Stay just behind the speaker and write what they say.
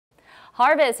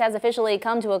Harvest has officially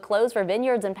come to a close for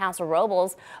vineyards in Paso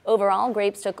Robles. Overall,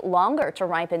 grapes took longer to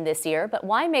ripen this year, but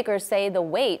winemakers say the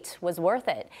wait was worth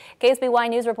it. KSBY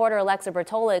News reporter Alexa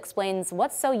Bertola explains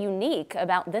what's so unique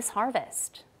about this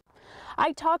harvest.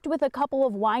 I talked with a couple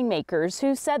of winemakers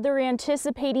who said they're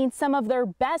anticipating some of their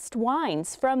best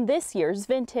wines from this year's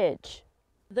vintage.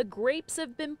 The grapes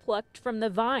have been plucked from the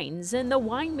vines and the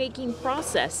winemaking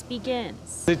process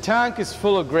begins. The tank is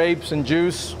full of grapes and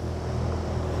juice,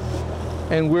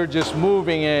 and we're just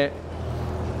moving it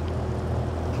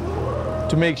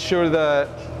to make sure that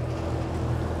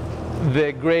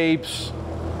the grapes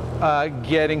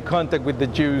get in contact with the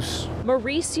juice.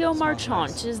 Mauricio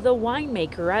Marchant is the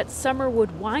winemaker at Summerwood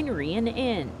Winery and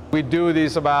Inn. We do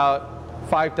this about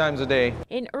 5 times a day.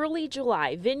 In early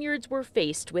July, vineyards were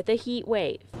faced with a heat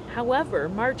wave. However,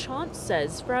 Marchant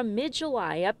says from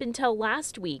mid-July up until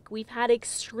last week, we've had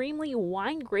extremely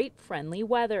wine grape friendly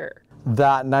weather.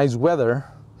 That nice weather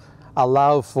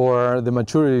allow for the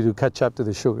maturity to catch up to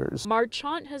the sugars.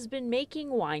 Marchant has been making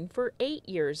wine for 8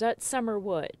 years at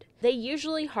Summerwood. They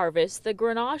usually harvest the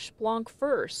Grenache Blanc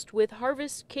first, with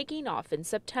harvest kicking off in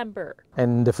September.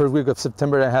 And the first week of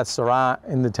September, I had Syrah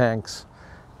in the tanks,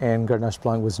 and Grenache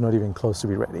Blanc was not even close to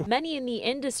be ready. Many in the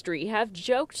industry have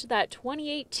joked that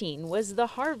 2018 was the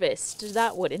harvest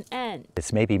that wouldn't end.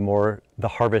 It's maybe more the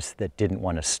harvest that didn't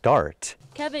want to start.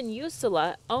 Kevin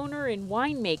Usula, owner and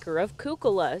winemaker of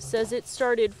Kukula, says it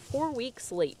started 4 weeks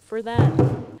late for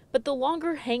them. But the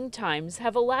longer hang times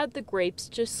have allowed the grapes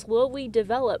to slowly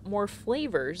develop more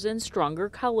flavors and stronger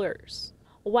colors.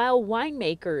 While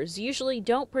winemakers usually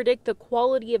don't predict the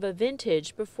quality of a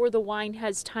vintage before the wine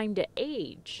has time to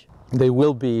age, they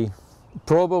will be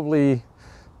probably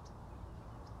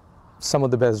some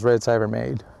of the best reds I ever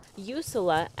made.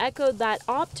 Usula echoed that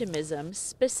optimism,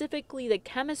 specifically the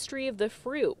chemistry of the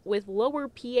fruit with lower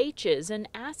pHs and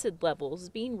acid levels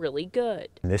being really good.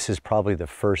 This is probably the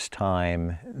first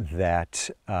time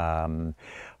that I'm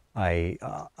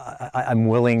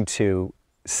willing to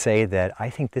say that I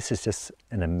think this is just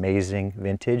an amazing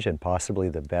vintage and possibly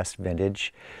the best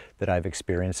vintage that I've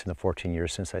experienced in the 14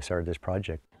 years since I started this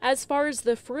project. As far as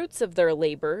the fruits of their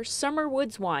labor,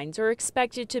 Summerwood's wines are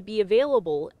expected to be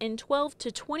available in 12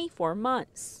 to 24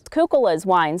 months. Kukula's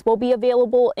wines will be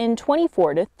available in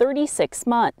 24 to 36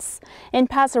 months. In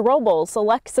Paso Robles,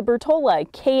 Alexa Bertola,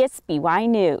 KSBY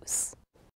News.